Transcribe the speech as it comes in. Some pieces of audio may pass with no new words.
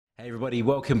Hey everybody,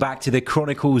 welcome back to the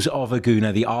Chronicles of a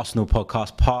Gooner, the Arsenal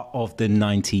podcast, part of the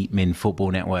 90 Min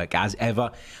Football Network. As ever,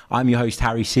 I'm your host,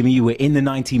 Harry Symeou. We're in the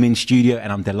 90 Min studio,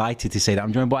 and I'm delighted to say that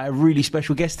I'm joined by a really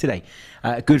special guest today.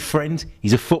 A good friend,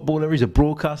 he's a footballer, he's a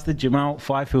broadcaster, Jamal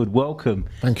Fifield. Welcome.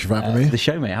 Thank you for having me. To the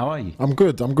show, mate. How are you? I'm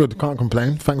good. Can't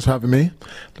complain. Thanks for having me.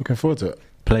 Looking forward to it.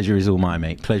 Pleasure is all mine,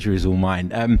 mate. Pleasure is all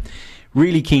mine.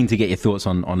 Really keen to get your thoughts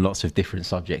on lots of different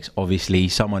subjects. Obviously,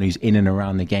 someone who's in and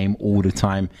around the game all the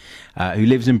time, who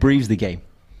lives and breathes the game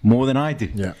more than I do.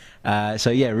 Yeah.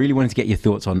 Really wanted to get your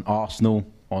thoughts on Arsenal,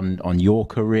 on your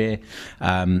career,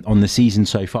 on the season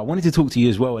so far. I wanted to talk to you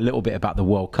as well a little bit about the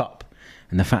World Cup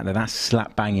and the fact that that's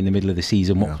slap bang in the middle of the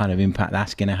season, what kind of impact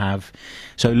that's going to have.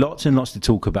 So lots and lots to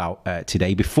talk about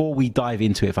today. Before we dive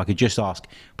into it, if I could just ask,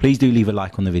 please do leave a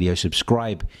like on the video,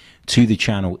 subscribe to the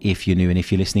channel if you're new, and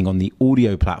if you're listening on the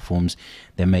audio platforms,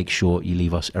 then make sure you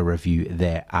leave us a review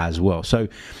there as well. So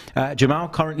Jamal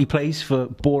currently plays for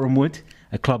Boreham Wood,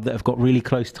 a club that have got really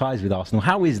close ties with Arsenal.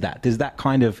 How is that? Does that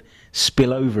kind of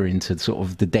spill over into sort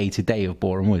of the day-to-day of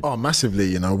Boreham Wood? Oh, massively.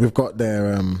 You know, we've got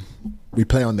their we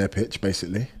play on their pitch,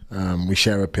 basically. We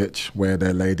share a pitch where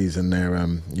their ladies and their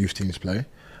youth teams play,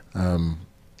 and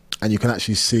you can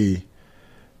actually see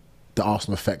the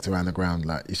Arsenal effect around the ground.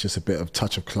 Like, it's just a bit of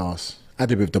touch of class,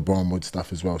 added with the Boreham Wood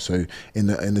stuff as well. So in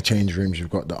the change rooms, you've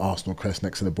got the Arsenal crest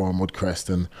next to the Boreham Wood crest,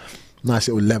 and nice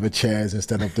little leather chairs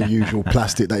instead of the usual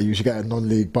plastic that you usually get in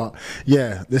non-league. But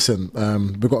yeah, listen,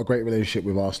 we've got a great relationship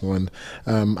with Arsenal, and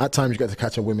at times you get to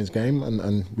catch a women's game,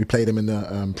 and we play them in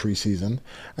the pre-season,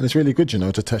 and it's really good, you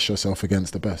know, to test yourself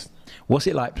against the best. What's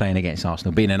it like playing against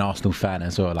Arsenal, being an Arsenal fan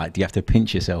as well? Like, do you have to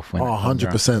pinch yourself when?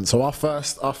 100%. So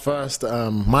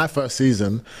my first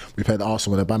season, we played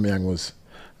Arsenal when Aubameyang was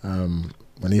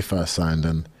when he first signed,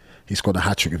 and he scored a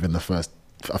hat-trick within the first,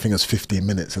 I think it was 15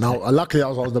 minutes, and luckily I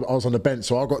was on the bench,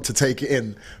 so I got to take it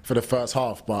in for the first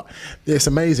half. But it's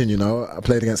amazing, you know. I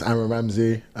played against Aaron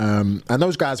Ramsey, and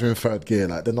those guys are in third gear.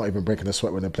 Like, they're not even breaking a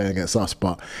sweat when they're playing against us.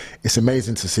 But it's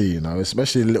amazing to see, you know,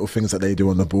 especially the little things that they do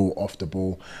on the ball, off the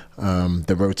ball,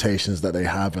 the rotations that they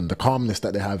have, and the calmness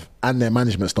that they have, and their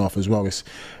management staff as well.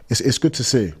 It's good to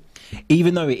see.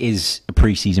 Even though it is a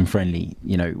pre-season friendly,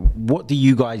 you know, what do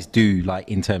you guys do, like,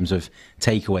 in terms of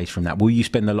takeaways from that? Will you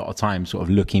spend a lot of time sort of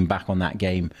looking back on that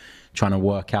game, trying to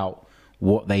work out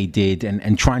what they did,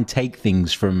 and try and take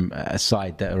things from a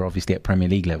side that are obviously at Premier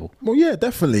League level? Well, yeah,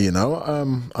 definitely, you know.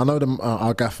 I know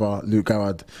our gaffer, Luke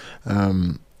Garrard,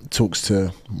 talks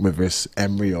to, whether it's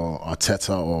Emery or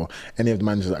Arteta or any of the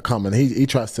managers that come, and he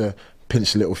tries to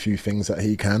pinch a little few things that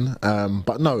he can,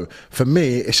 but no, for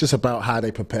me it's just about how they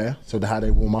prepare, so how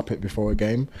they warm up it before a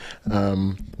game,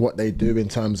 what they do in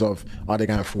terms of, are they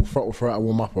going full throttle for it at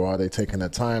warm up, or are they taking their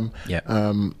time?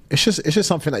 It's just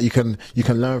something that you can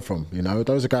learn from, you know.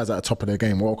 Those are guys at the top of their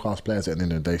game, world class players at the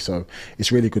end of the day, so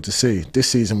it's really good to see. This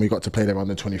season we got to play them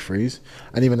under 23s,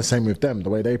 and even the same with them, the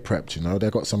way they prepped, you know.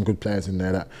 They've got some good players in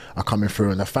there that are coming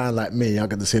through, and a fan like me, I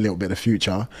get to see a little bit of the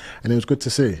future, and it was good to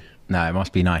see. No, it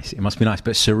must be nice. It must be nice,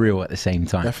 but surreal at the same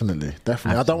time. Definitely.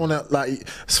 Absolutely. I don't want to, like,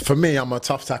 for me, I'm a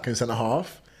tough tackling centre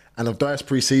half, and if that's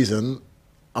pre-season,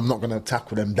 I'm not going to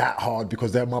tackle them that hard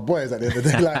because they're my boys at the end of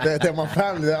the day. Like, they're my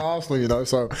family, they're Arsenal, you know.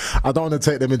 So I don't want to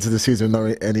take them into the season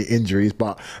with any injuries,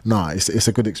 but no, it's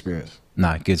a good experience.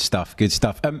 No, good stuff, good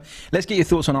stuff. Let's get your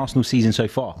thoughts on Arsenal's season so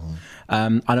far. I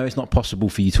know it's not possible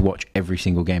for you to watch every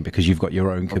single game because you've got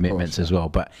your own commitments as well,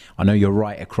 but I know you're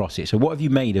right across it. So what have you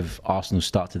made of Arsenal's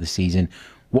start to the season?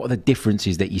 What are the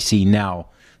differences that you see now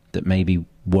that maybe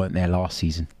weren't there last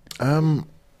season? I'm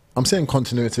seeing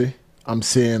continuity. I'm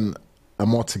seeing a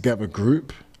more together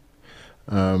group.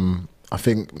 I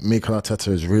think Mikel Arteta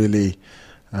has really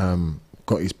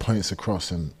got his points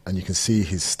across, and you can see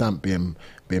his stamp being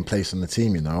placed on the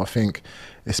team, you know. I think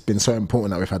it's been so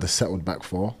important that we've had a settled back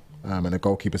four, and the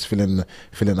goalkeepers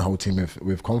filling the whole team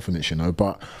with confidence, you know.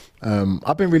 But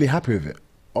I've been really happy with it,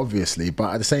 obviously,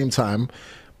 but at the same time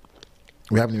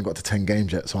we haven't even got to 10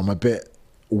 games yet, so I'm a bit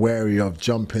wary of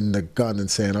jumping the gun and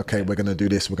saying, okay, we're going to do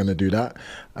this, we're going to do that.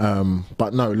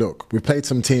 But no, look, we've played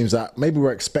some teams that maybe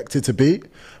we're expected to beat,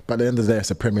 but at the end of the day,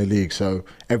 it's a Premier League, so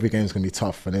every game's going to be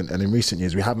tough. And in recent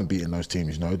years, we haven't beaten those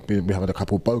teams, you know. We have had a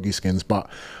couple of bogey skins, but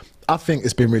I think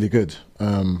it's been really good.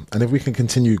 And if we can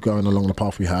continue going along the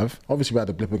path we have, obviously we had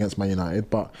a blip against Man United,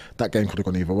 but that game could have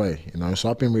gone either way, you know. So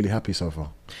I've been really happy so far.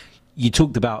 You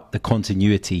talked about the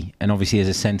continuity, and obviously as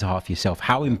a centre-half yourself,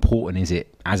 how important is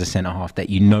it as a centre-half that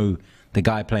you know the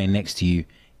guy playing next to you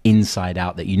inside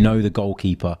out, that you know the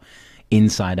goalkeeper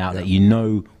inside out, that you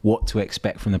know what to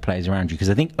expect from the players around you? Because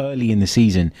I think early in the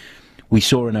season, we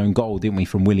saw an own goal, didn't we,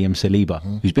 from William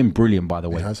Saliba, who's been brilliant, by the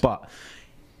way. But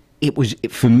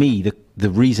for me, the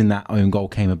reason that own goal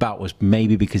came about was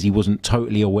maybe because he wasn't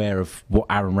totally aware of what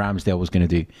Aaron Ramsdale was going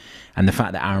to do, and the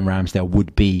fact that Aaron Ramsdale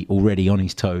would be already on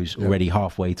his toes, already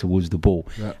halfway towards the ball,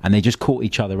 and they just caught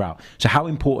each other out. So how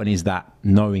important is that,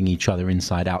 knowing each other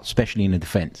inside out, especially in the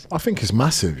defence? I think it's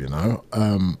massive, you know.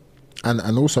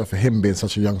 And also for him being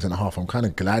such a young centre-half, I'm kind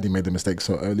of glad he made the mistake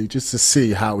so early, just to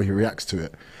see how he reacts to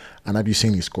it. And have you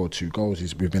seen he scored 2 goals?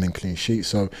 We've been in clean sheets.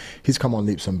 So he's come on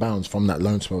leaps and bounds from that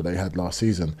loan spell that he had last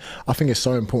season. I think it's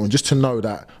so important just to know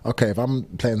that, okay, if I'm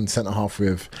playing centre-half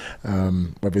with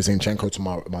whether it's Zinchenko to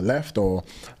my left or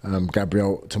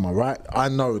Gabriel to my right, I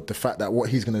know the fact that what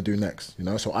he's going to do next, you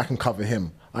know, so I can cover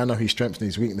him. I know his strengths and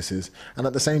his weaknesses. And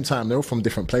at the same time, they're all from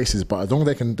different places, but as long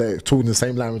as they're talking the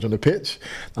same language on the pitch,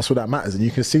 that's what that matters. And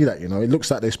you can see that, you know, it looks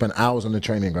like they spend hours on the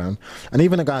training ground. And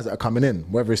even the guys that are coming in,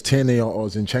 whether it's Tierney or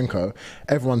Zinchenko,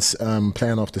 everyone's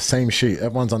playing off the same sheet.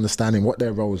 Everyone's understanding what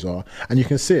their roles are. And you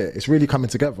can see it. It's really coming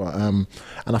together. And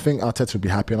I think Arteta will be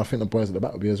happy, and I think the boys at the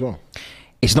back will be as well.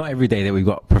 It's not every day that we've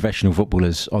got professional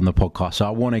footballers on the podcast, so I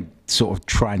want to sort of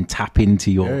try and tap into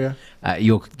your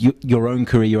own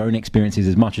career, your own experiences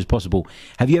as much as possible.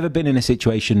 Have you ever been in a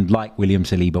situation like William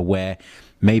Saliba where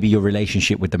maybe your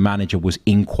relationship with the manager was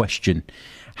in question?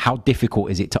 How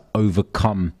difficult is it to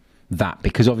overcome that?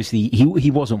 Because obviously he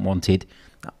wasn't wanted.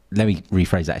 Let me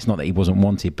rephrase that. It's not that he wasn't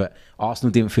wanted, but Arsenal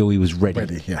didn't feel he was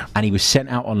ready. And he was sent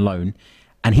out on loan,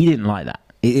 and he didn't like that.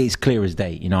 It's clear as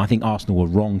day. You know, I think Arsenal were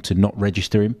wrong to not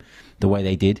register him the way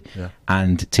they did,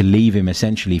 and to leave him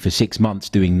essentially for 6 months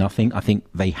doing nothing. I think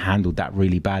they handled that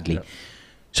really badly.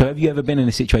 So have you ever been in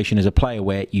a situation as a player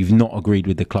where you've not agreed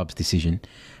with the club's decision,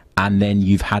 and then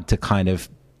you've had to kind of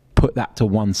put that to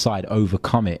one side,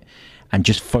 overcome it, and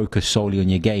just focus solely on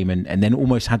your game, and then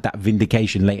almost had that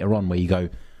vindication later on where you go,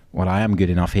 well, I am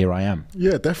good enough, here I am?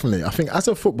 Yeah, definitely. I think as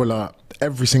a footballer,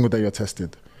 every single day you're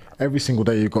tested. Every single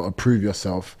day you've got to prove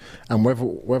yourself, and whether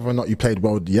or not you played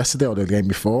well yesterday or the game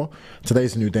before,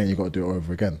 today's a new day and you've got to do it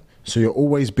over again. So you're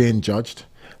always being judged,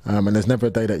 and there's never a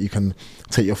day that you can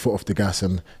take your foot off the gas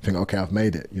and think, okay, I've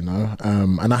made it, you know.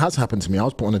 And that has happened to me. I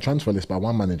was put on a transfer list by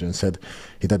one manager and said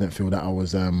he didn't feel that I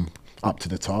was up to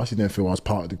the task. He didn't feel I was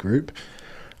part of the group,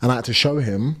 and I had to show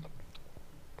him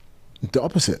the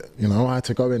opposite. You know, I had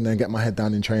to go in there and get my head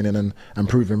down in training and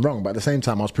prove him wrong. But at the same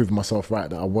time, I was proving myself right,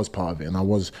 that I was part of it and I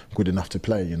was good enough to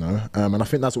play, you know. And I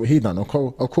think that's what he done. Of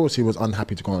course, he was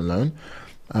unhappy to go on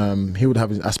loan. He would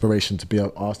have his aspiration to be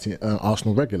an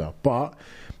Arsenal regular. But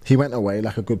he went away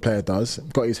like a good player does,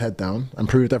 got his head down and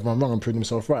proved everyone wrong and proved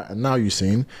himself right. And now you've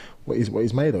seen what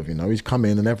he's made of, you know. He's come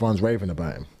in and everyone's raving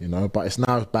about him, you know. But it's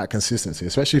now about consistency,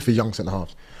 especially for young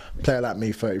centre-halves. A player like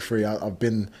me, 33,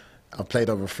 I've played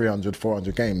over 300,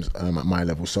 400 games at my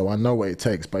level, so I know what it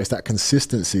takes. But it's that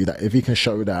consistency that if he can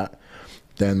show that,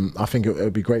 then I think it'll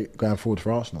be great going forward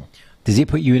for Arsenal. Does it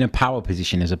put you in a power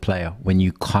position as a player when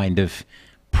you kind of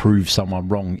prove someone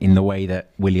wrong in the way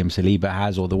that William Saliba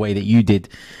has, or the way that you did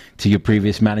to your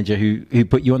previous manager who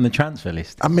put you on the transfer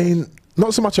list? I mean,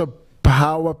 not so much a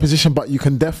power position, but you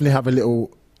can definitely have a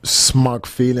little smug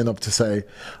feeling up to say,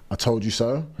 I told you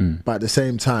so. But at the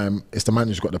same time, it's the man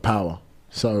who's got the power.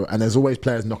 So, and there's always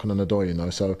players knocking on the door, you know.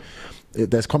 So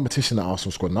there's competition at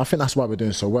Arsenal squad, and I think that's why we're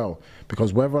doing so well.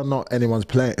 Because whether or not anyone's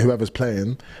playing, whoever's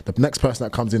playing, the next person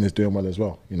that comes in is doing well as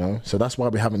well, you know. So that's why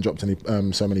we haven't dropped any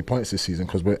so many points this season,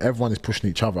 because everyone is pushing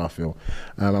each other, I feel.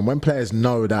 And when players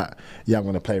know that, yeah, I'm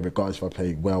going to play regardless if I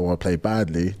play well or I play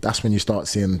badly, that's when you start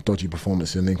seeing dodgy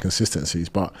performances and inconsistencies.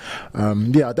 But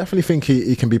yeah, I definitely think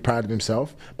he can be proud of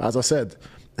himself. But as I said,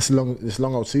 it's a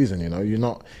long old season, you know. You're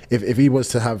not, if he was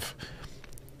to have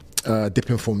dip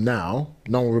in form now,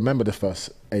 no one will remember the first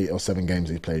 8 or 7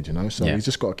 games he played, you know. So he's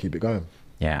just got to keep it going.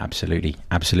 Yeah, absolutely.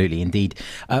 Absolutely, indeed.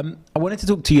 I wanted to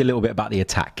talk to you a little bit about the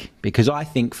attack, because I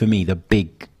think for me the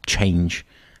big change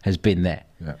has been there.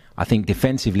 I think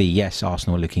defensively, yes,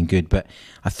 Arsenal are looking good, but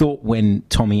I thought when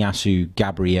Tomiyasu,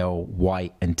 Gabriel,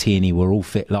 White and Tierney were all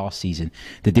fit last season,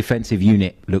 the defensive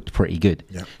unit looked pretty good.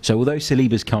 So although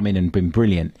Saliba's come in and been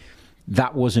brilliant,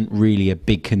 that wasn't really a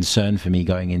big concern for me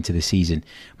going into the season.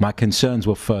 My concerns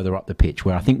were further up the pitch,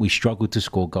 where I think we struggled to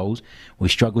score goals, we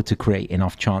struggled to create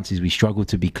enough chances, we struggled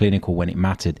to be clinical when it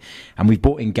mattered. And we've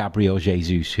brought in Gabriel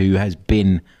Jesus, who has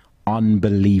been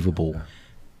unbelievable.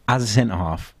 As a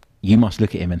centre-half, you must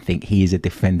look at him and think he is a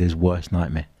defender's worst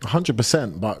nightmare.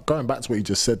 100%, but going back to what you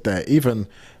just said there, even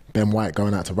Ben White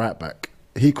going out to right-back,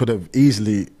 he could have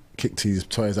easily kicked his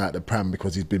toys out the pram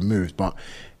because he's been moved, but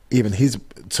even he's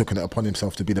taken it upon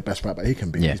himself to be the best right back he can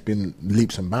be. He's been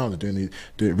leaps and bounds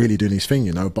really doing his thing,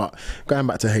 you know. But going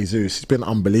back to Jesus, he's been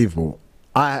unbelievable.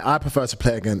 I prefer to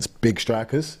play against big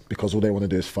strikers because all they want to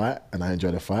do is fight, and I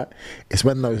enjoy the fight. It's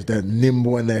when they're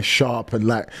nimble and they're sharp, and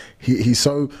like he's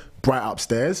so bright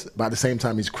upstairs, but at the same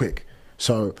time he's quick.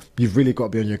 So you've really got to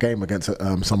be on your game against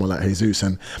someone like Jesus,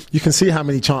 and you can see how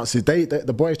many chances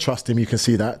the boys trust him. You can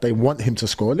see that they want him to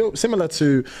score. A little similar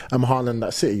to Haaland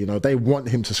at City. You know, they want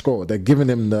him to score. They're giving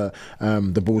him the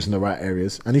balls in the right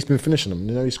areas, and he's been finishing them.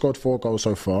 You know, he scored 4 goals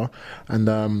so far, and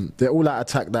they're all that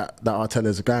attack that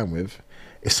Arteta's going with.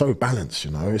 It's so balanced. You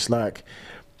know, it's like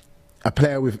a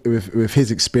player with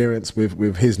his experience,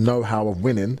 with his know-how of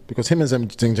winning, because him and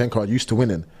Zinchenko are used to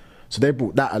winning. So they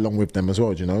brought that along with them as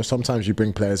well, you know. Sometimes you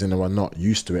bring players in who are not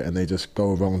used to it and they just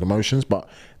go along the motions, but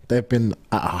they've been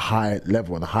at a high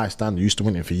level and a high standard, used to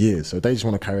winning for years. So they just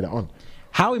want to carry that on.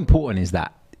 How important is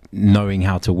that, knowing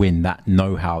how to win, that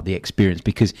know-how, the experience?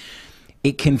 Because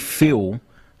it can feel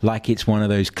like it's one of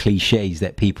those cliches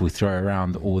that people throw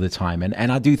around all the time.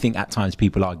 And I do think at times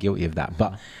people are guilty of that.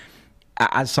 But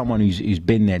as someone who's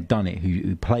been there, done it,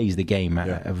 who plays the game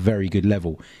at a very good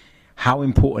level, how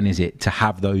important is it to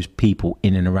have those people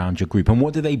in and around your group? And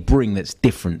what do they bring that's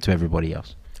different to everybody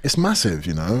else? It's massive,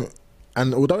 you know.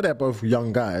 And although they're both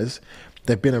young guys,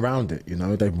 they've been around it, you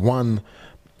know. They've won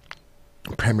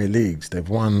Premier Leagues, they've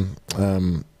won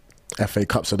FA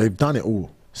Cups, so they've done it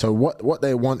all. So what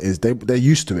they want is they're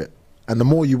used to it. And the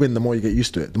more you win, the more you get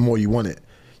used to it, the more you want it.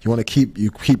 You want to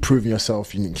keep proving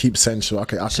yourself. You keep saying, "So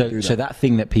okay, I can do that." So that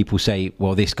thing that people say,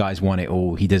 "Well, this guy's won it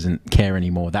all. He doesn't care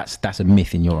anymore." That's a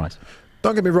myth in your eyes.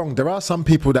 Don't get me wrong. There are some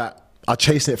people that are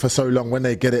chasing it for so long. When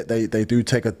they get it, they do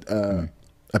take a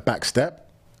back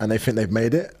step and they think they've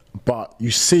made it. But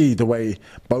you see the way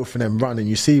both of them run, and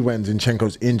you see when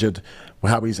Zinchenko's injured,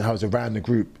 how he's around the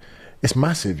group. It's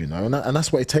massive, you know, and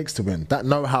that's what it takes to win. That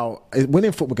know-how.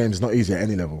 Winning football games is not easy at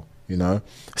any level, you know.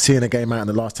 Seeing a game out in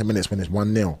the last 10 minutes when it's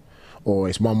 1-0 or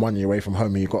it's 1-1, you're away from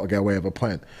home and you've got to get away with a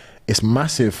point. It's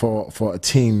massive for a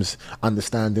team's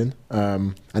understanding.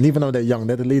 And even though they're young,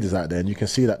 they're the leaders out there, and you can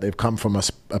see that they've come from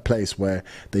a place where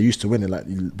they're used to winning. Like,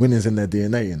 winning's in their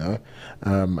DNA, you know.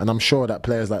 And I'm sure that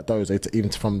players like those, even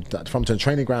from the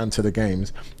training ground to the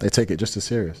games, they take it just as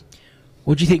serious.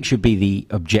 What do you think should be the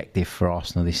objective for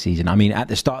Arsenal this season? I mean, at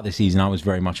the start of the season, I was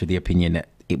very much of the opinion that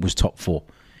it was top 4.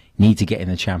 Need to get in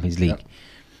the Champions League. Yep.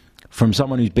 From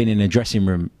someone who's been in a dressing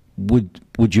room,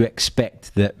 would you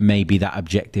expect that maybe that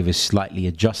objective is slightly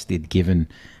adjusted given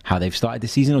how they've started the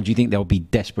season? Or do you think they'll be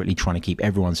desperately trying to keep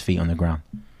everyone's feet on the ground?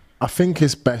 I think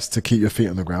it's best to keep your feet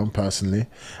on the ground, personally.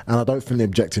 And I don't think the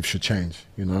objective should change,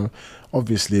 you know.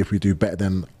 Obviously, if we do better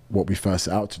than what we first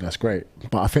set out to, that's great.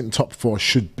 But I think the top 4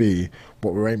 should be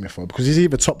what we're aiming for, because it's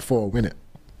either top 4 or win it,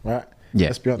 right? Yeah.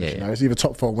 Let's be honest, you know, it's either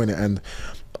top 4 or win it. And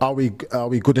are we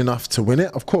good enough to win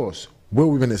it? Of course. Will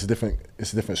we win it? It's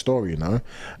a different story, you know.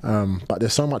 But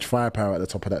there's so much firepower at the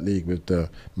top of that league with the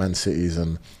Man Cities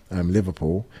and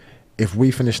Liverpool. If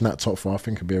we finish in that top 4, I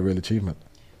think it'd be a real achievement.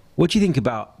 What do you think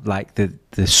about like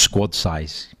the squad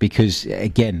size? Because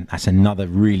again, that's another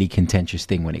really contentious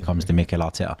thing when it comes to Mikel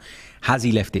Arteta. Has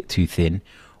he left it too thin,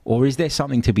 or is there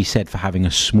something to be said for having a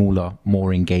smaller,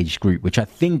 more engaged group, which I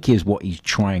think is what he's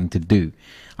trying to do?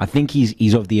 I think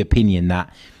he's of the opinion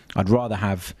that I'd rather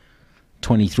have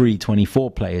 23,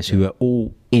 24 players who are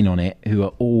all in on it, who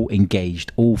are all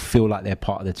engaged, all feel like they're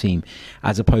part of the team,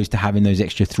 as opposed to having those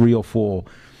extra 3 or 4.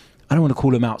 I don't want to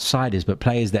call them outsiders, but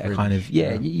players that are kind of,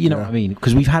 you know what I mean?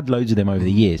 Because we've had loads of them over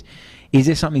the years. Is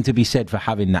there something to be said for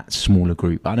having that smaller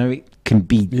group? I know it can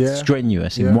be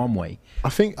strenuous in one way. I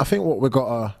think what we've got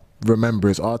to remember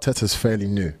is Arteta's fairly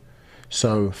new.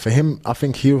 So for him, I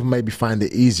think he'll maybe find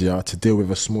it easier to deal with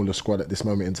a smaller squad at this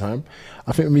moment in time.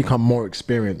 I think when we become more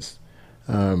experienced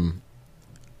and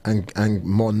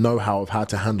more know-how of how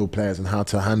to handle players and how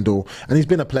to handle... And he's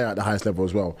been a player at the highest level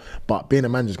as well. But being a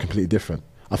manager is completely different.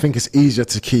 I think it's easier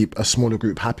to keep a smaller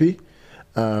group happy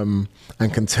and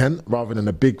content rather than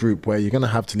a big group where you're going to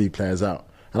have to leave players out.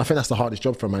 And I think that's the hardest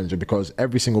job for a manager, because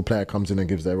every single player comes in and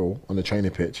gives their all on the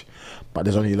training pitch, but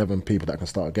there's only 11 people that can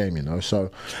start a game, you know. So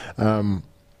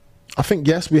I think,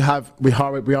 yes, we are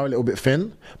a little bit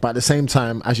thin, but at the same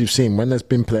time, as you've seen, when there's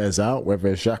been players out, whether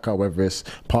it's Xhaka, whether it's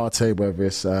Partey, whether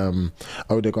it's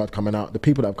Odegaard coming out, the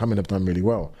people that have come in have done really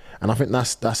well. And I think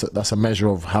that's a measure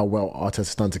of how well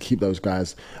Arteta's done to keep those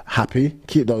guys happy,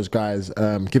 keep those guys,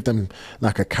 give them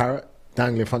like a carrot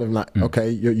dangling in front of them, like, okay,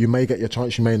 you may get your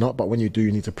chance, you may not, but when you do,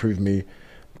 you need to prove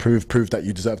that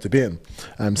you deserve to be in.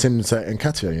 Similar to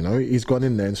Nketiah, you know, he's gone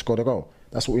in there and scored a goal.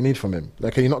 That's what we need from him.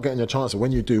 Like, you're not getting your chance,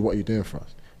 when you do, what are you doing for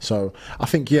us? So I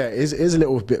think, yeah, it is a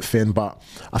little bit thin, but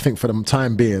I think for the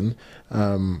time being,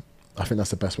 I think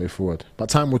that's the best way forward. But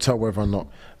time will tell whether or not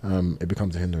it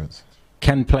becomes a hindrance.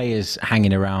 Can players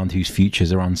hanging around whose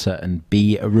futures are uncertain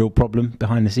be a real problem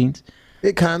behind the scenes?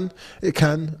 It can,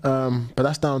 but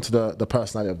that's down to the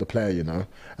personality of the player, you know.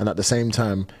 And at the same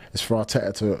time, it's for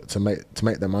Arteta to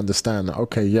make them understand that,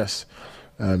 okay, yes,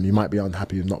 you might be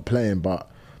unhappy with not playing, but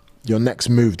your next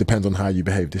move depends on how you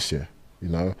behave this year. You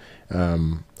know,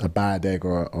 a bad egg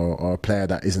or a player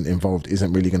that isn't involved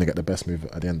isn't really going to get the best move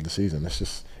at the end of the season. It's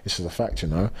just a fact, you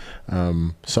know.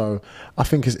 So I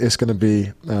think it's going to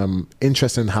be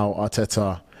interesting how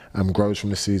Arteta grows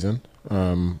from this season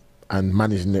and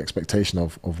managing the expectation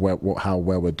of how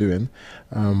well we're doing.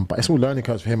 But it's all learning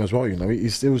curves for him as well. You know,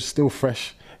 he's still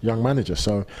fresh young manager.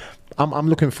 So I'm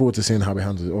looking forward to seeing how he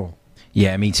handles it all.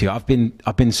 Yeah, me too. I've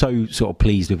been so sort of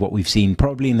pleased with what we've seen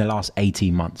probably in the last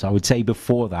 18 months. I would say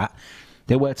before that,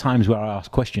 there were times where I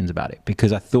asked questions about it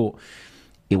because I thought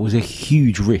it was a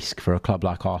huge risk for a club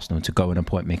like Arsenal to go and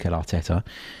appoint Mikel Arteta.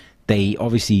 They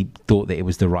obviously thought that it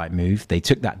was the right move. They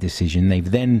took that decision.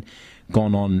 They've then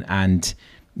gone on and,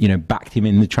 you know, backed him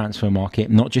in the transfer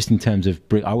market, not just in terms of,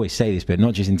 I always say this, but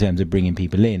not just in terms of bringing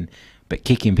people in, but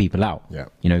kicking people out. Yeah.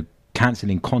 You know,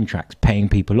 cancelling contracts, paying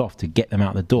people off to get them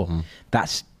out the door.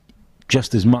 That's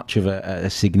just as much of a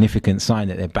significant sign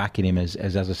that they're backing him as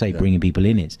I say, bringing people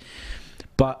in is.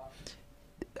 But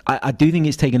I do think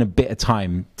it's taken a bit of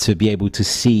time to be able to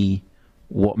see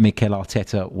what Mikel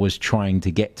Arteta was trying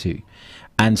to get to.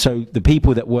 And so the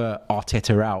people that were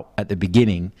Arteta out at the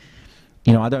beginning,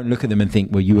 you know, I don't look at them and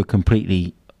think, well, you were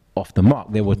completely off the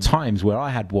mark. There were times where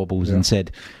I had wobbles and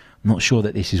said, I'm not sure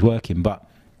that this is working. But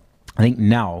I think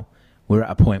now we're at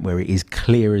a point where it is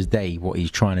clear as day what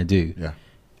he's trying to do. Yeah.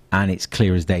 And it's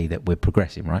clear as day that we're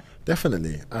progressing, right?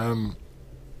 Definitely.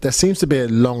 There seems to be a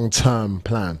long-term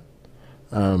plan.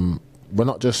 We're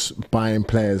not just buying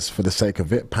players for the sake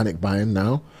of it, panic buying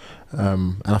now.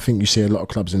 And I think you see a lot of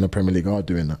clubs in the Premier League are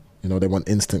doing that. You know, they want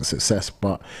instant success.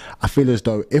 But I feel as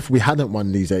though if we hadn't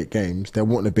won these 8 games, there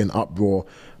wouldn't have been uproar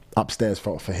upstairs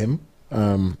for him.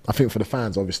 I think for the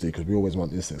fans, obviously, because we always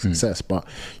want instant success, but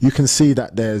you can see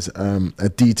that there's a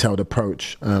detailed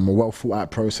approach, a well thought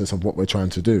out process of what we're trying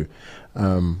to do.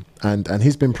 And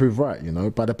he's been proved right, you know,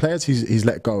 by the players he's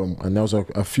let go. And there was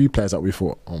a few players that we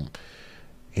thought,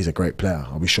 he's a great player,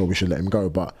 are we sure we should let him go?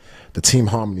 But the team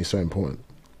harmony is so important.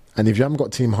 And if you haven't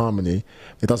got team harmony,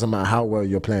 it doesn't matter how well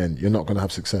you're playing, you're not going to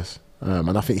have success.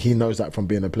 And I think he knows that from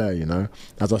being a player, you know.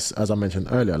 As I mentioned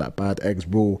earlier, like bad eggs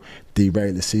will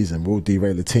derail the season, will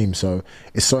derail the team. So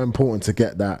it's so important to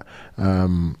get that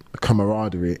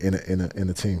camaraderie in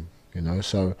a team, you know.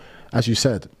 So as you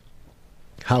said,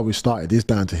 how we started is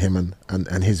down to him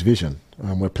and his vision.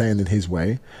 We're playing in his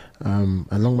way, and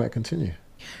long may it continue.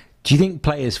 Do you think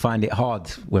players find it hard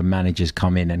when managers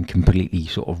come in and completely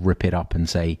sort of rip it up and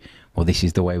say, well, this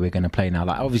is the way we're going to play now?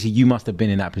 Like, obviously, you must have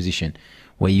been in that position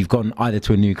where you've gone either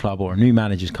to a new club or a new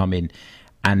manager's come in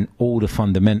and all the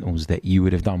fundamentals that you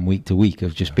would have done week to week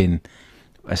have just been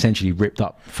essentially ripped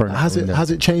up. Has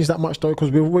it changed that much, though? Because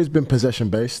we've always been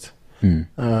possession-based. We've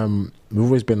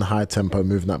always been high tempo,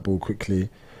 moving that ball quickly.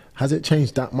 Has it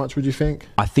changed that much, would you think?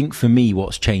 I think for me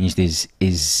what's changed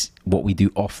is what we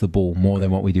do off the ball more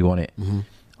than what we do on it.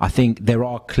 I think there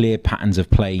are clear patterns of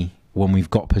play when we've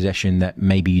got possession that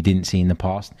maybe you didn't see in the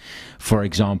past. For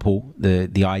example,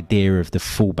 the idea of the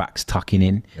fullbacks tucking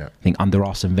in. I think under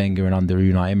Arsene Wenger and under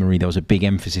Unai Emery, there was a big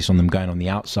emphasis on them going on the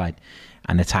outside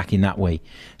and attacking that way.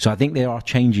 So I think there are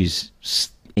changes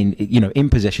in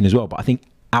possession as well. But I think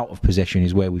out of possession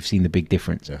is where we've seen the big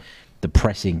difference. The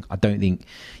pressing, I don't think,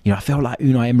 I felt like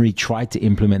Unai Emery tried to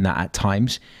implement that at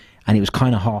times and it was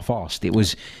kind of half-assed. It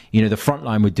was, the front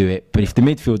line would do it, but if the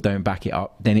midfield don't back it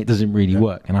up, then it doesn't really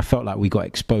work. And I felt like we got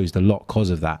exposed a lot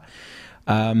because of that.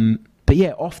 But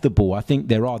yeah, off the ball, I think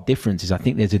there are differences. I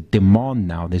think there's a demand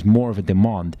now. There's more of a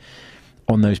demand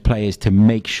on those players to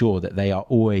make sure that they are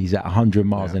always at 100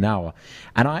 miles an hour.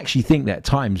 And I actually think that at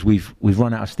times we've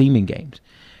run out of steam in games.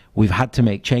 We've had to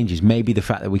make changes. Maybe the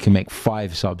fact that we can make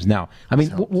 5 subs now. I mean,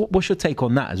 what's your take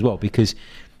on that as well? Because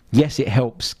yes, it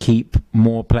helps keep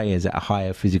more players at a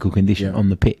higher physical condition on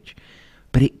the pitch,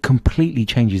 but it completely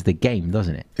changes the game,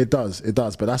 doesn't it? It does.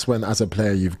 But that's when, as a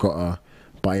player, you've got to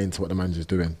buy into what the manager's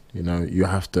doing. You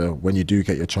have to, when you do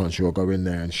get your chance, you'll go in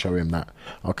there and show him that,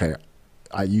 okay,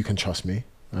 you can trust me.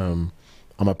 I'm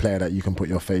a player that you can put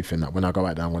your faith in, that when I go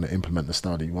out there, I'm going to implement the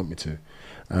style that you want me to.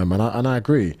 And I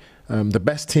agree. The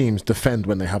best teams defend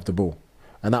when they have the ball,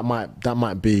 and that might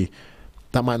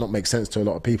not make sense to a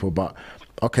lot of people. But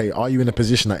okay, are you in a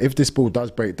position that if this ball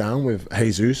does break down with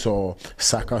Jesus or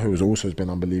Saka, who has also been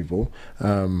unbelievable,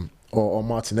 or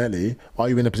Martinelli, are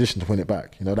you in a position to win it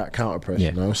back? You know, that counter press,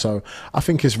 Yeah. you know. So I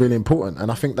think it's really important.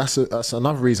 And I think that's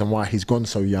another reason why he's gone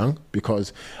so young,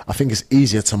 because I think it's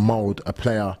easier to mould a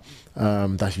player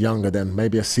that's younger than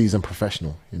maybe a seasoned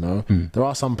professional, you know. There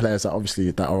are some players that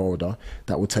obviously that are older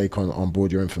that will take on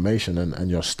board your information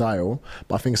and your style.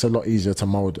 But I think it's a lot easier to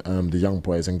mould the young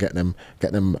boys and get them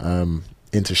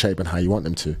into shape and how you want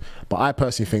them to. But I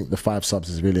personally think the 5 subs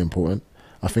is really important.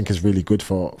 I think it's really good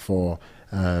for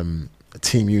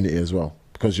team unity as well,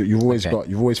 because you've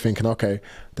always thinking, okay,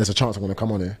 there's a chance I'm going to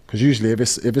come on here. Because usually if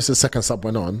it's a second sub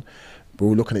went on, we're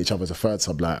all looking at each other as a third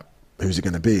sub, like, who's it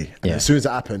going to be? And as soon as it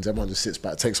happens, everyone just sits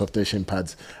back, takes off their shin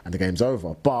pads, and the game's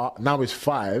over. But now it's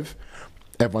 5,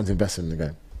 everyone's invested in the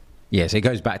game. Yeah, so it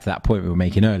goes back to that point we were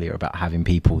making earlier about having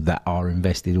people that are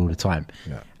invested all the time,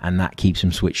 and that keeps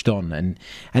them switched on, and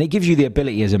it gives you the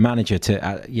ability as a manager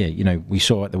to, you know, we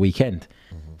saw at the weekend,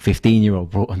 15-year-old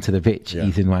brought onto the pitch,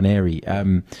 Ethan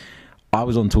Nwaneri. I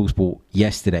was on TalkSport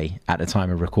yesterday at the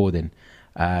time of recording,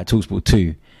 TalkSport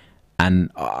 2,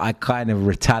 and I kind of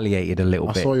retaliated a little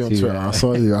bit. I saw you on Twitter. I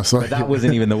saw you. But that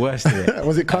wasn't even the worst of it.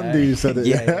 Was it Kunde who said it?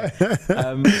 Yeah.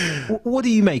 What do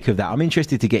you make of that? I'm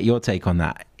interested to get your take on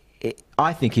that.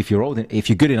 I think if you're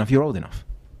good enough, you're old enough.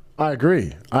 I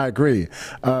agree. I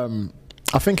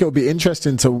think it would be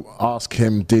interesting to ask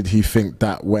him, did he think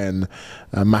that when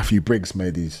Matthew Briggs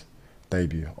made his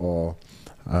debut, or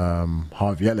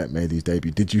Harvey Elliott made his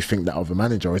debut, did you think that of a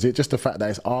manager? Or is it just the fact that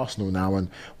it's Arsenal now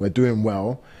and we're doing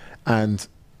well and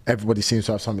everybody seems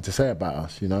to have something to say about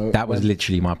us, you know? That was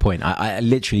literally my point. I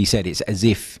literally said it's as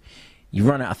if you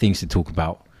run out of things to talk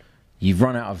about. You've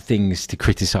run out of things to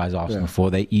criticise Arsenal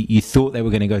for. You thought they were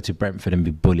going to go to Brentford and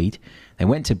be bullied. They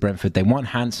went to Brentford. They won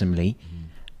handsomely.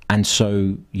 And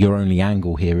so your only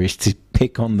angle here is to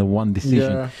pick on the one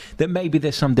decision that maybe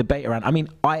there's some debate around. I mean,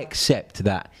 I accept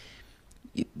that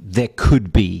there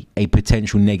could be a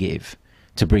potential negative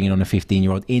to bringing on a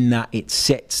 15-year-old in that it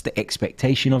sets the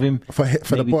expectation of him for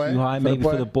the boy, too high, maybe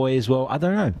for the boy as well. I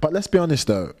don't know. But let's be honest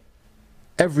though,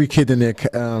 every kid in their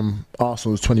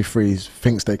Arsenal's 23s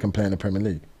thinks they can play in the Premier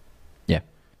League. Yeah,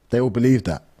 they all believe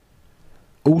that.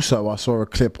 Also, I saw a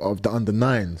clip of the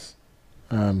under-9s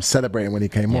celebrating when he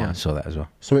came on. Yeah, I saw that as well.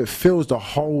 So it fills the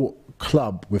whole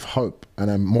club with hope and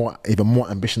even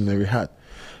more ambition than we had.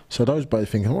 So those boys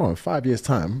thinking, oh, in 5 years'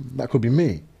 time, that could be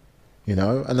me, you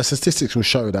know. And the statistics will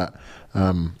show that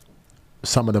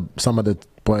some of the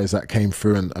boys that came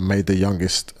through and made the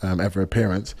youngest ever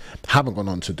appearance haven't gone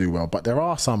on to do well. But there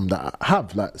are some that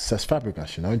have, like Cesc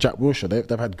Fabregas, you know, Jack Wilshere.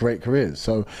 They've had great careers.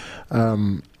 So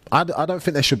I don't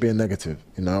think there should be a negative,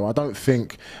 you know. I don't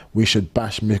think we should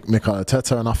bash Mikel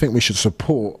Arteta, and I think we should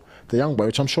support the young boy,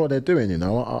 which I'm sure they're doing, you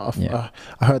know.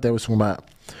 I heard they were talking about,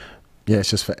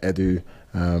 it's just for Edu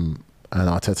and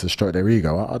Arteta stroke their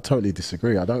ego. I totally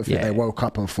disagree. I don't think they woke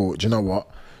up and thought, do you know what,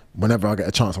 whenever I get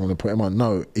a chance, I'm going to put him on.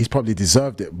 No, he's probably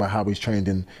deserved it by how he's trained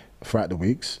in throughout the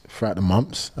weeks, throughout the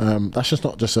months. That's just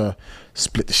not just a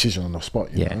split decision on the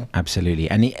spot, you know? Absolutely.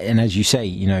 And as you say,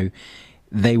 you know,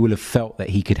 they will have felt that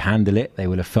he could handle it. They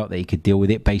will have felt that he could deal with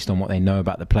it based on what they know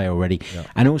about the player already. Yeah.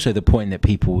 And also the point that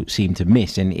people seem to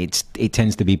miss, and it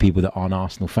tends to be people that aren't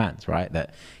Arsenal fans, right,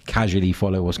 that casually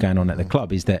follow what's going on at the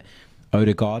club, is that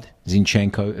Odegaard,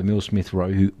 Zinchenko, Emil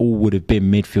Smith-Rowe, who all would have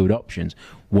been midfield options,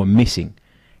 were missing.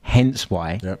 Hence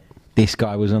why this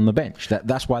guy was on the bench.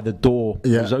 That's why the door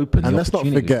was open. And let's not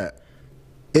forget,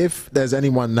 if there's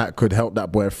anyone that could help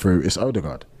that boy through, it's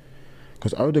Odegaard.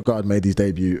 Because Odegaard made his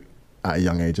debut at a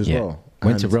young age as well.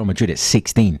 Went to Real Madrid at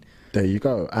 16. There you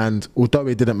go. And although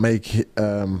he didn't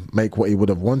make what he would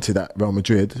have wanted at Real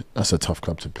Madrid, that's a tough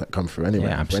club to come through anyway.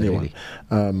 Yeah, absolutely.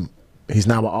 For anyone. He's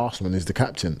now at Arsenal and he's the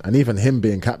captain. And even him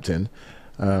being captain,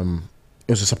 it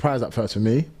was a surprise at first for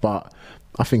me, but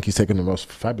I think he's taken the roles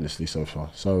fabulously so far.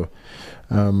 So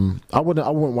I wouldn't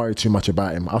worry too much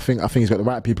about him. I think he's got the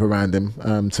right people around him.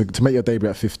 To make your debut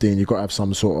at 15, you've got to have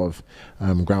some sort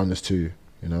of groundness too,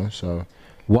 you know. So.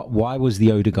 Why was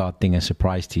the Odegaard thing a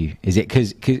surprise to you? Is it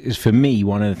because for me,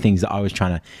 one of the things that I was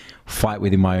trying to fight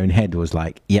with in my own head was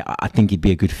like, I think he'd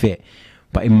be a good fit.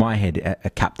 But in my head, a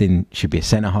captain should be a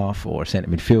centre-half or a centre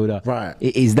midfielder. Right.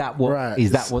 Is that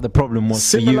what the problem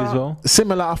was for you as well?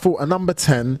 Similar, I thought a number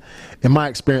 10, in my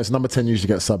experience, number 10 usually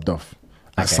gets subbed off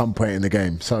at some point in the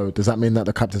game. So does that mean that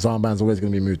the captain's armband's always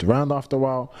going to be moved around after a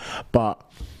while? But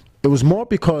it was more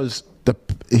because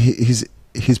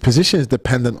his position is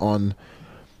dependent on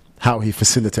how he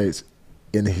facilitates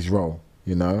in his role,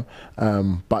 you know.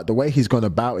 But the way he's gone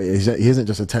about it is he isn't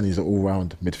just a 10, he's an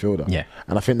all-round midfielder. Yeah.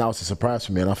 And I think that was a surprise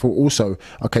for me. And I thought also,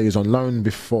 okay, he was on loan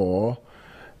before,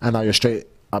 and now you're straight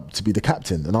up to be the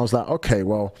captain. And I was like, okay,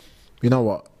 well, you know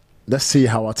what? let's see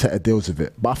how Arteta deals with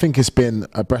it. But I think it's been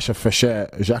a breath of fresh air,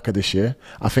 Xhaka, this year.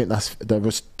 I think that's the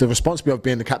responsibility of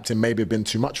being the captain maybe been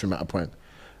too much for him at a point.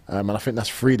 And I think that's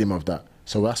freed him of that.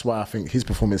 So that's why I think his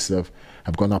performances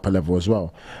have gone up a level as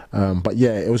well. But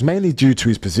yeah, it was mainly due to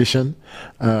his position.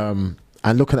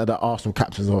 And looking at the Arsenal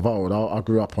captains of old, I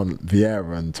grew up on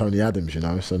Vieira and Tony Adams, you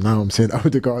know. So now I'm seeing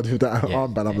Odegaard with that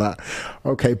armband. I'm like,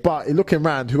 okay. But looking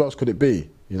round, who else could it be?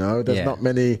 You know, there's not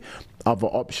many other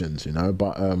options, you know.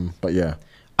 But yeah.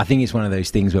 I think it's one of those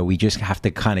things where we just have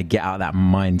to kind of get out of that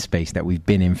mind space that we've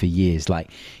been in for years. Like,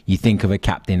 you think of a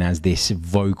captain as this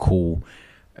vocal,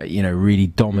 you know, really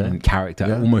dominant character,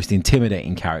 almost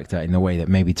intimidating character in the way that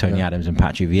maybe Tony Adams and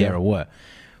Patrick Vieira were.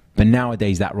 But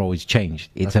nowadays that role has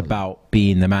changed. It's about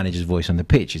being the manager's voice on the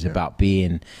pitch. It's about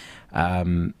being,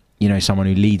 you know, someone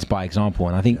who leads by example.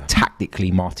 And I think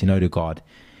tactically, Martin Odegaard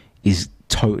is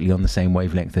totally on the same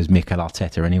wavelength as Mikel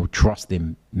Arteta, and he'll trust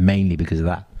him mainly because of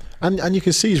that. And you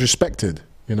can see he's respected.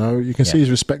 You know, you can see he's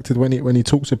respected when he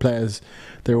talks to players.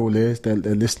 They're all ears. They're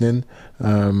listening.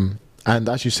 And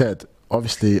as you said,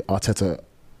 obviously Arteta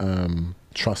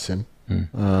trusts him.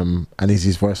 And he's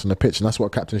his voice on the pitch, and that's what a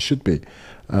captain should be.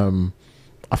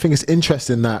 I think it's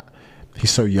interesting that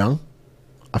he's so young.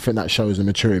 I think that shows the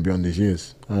maturity beyond his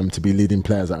years, to be leading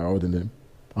players that are older than him.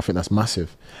 I think that's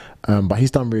massive. But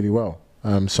he's done really well.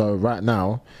 So right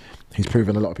now, he's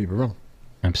proven a lot of people wrong.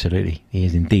 Absolutely, he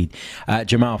is indeed.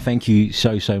 Jamal, thank you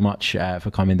so much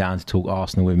for coming down to talk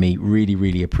Arsenal with me.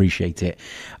 Really appreciate it.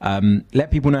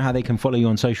 Let people know how they can follow you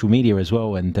on social media as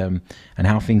well, and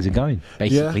how things are going,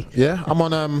 basically. Yeah. I'm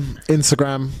on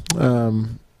Instagram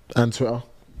and Twitter.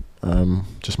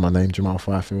 Just my name, Jamal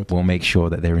Fifield. We'll make sure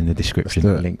that they're in the description,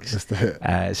 the links,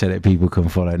 so that people can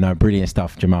follow. No, brilliant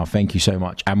stuff, Jamal. Thank you so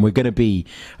much. And we're going to be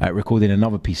recording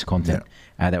another piece of content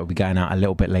that will be going out a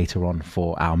little bit later on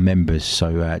for our members.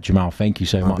 So, Jamal, thank you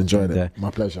so much. I've enjoyed it. My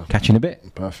pleasure. Catch you in a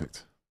bit. Perfect.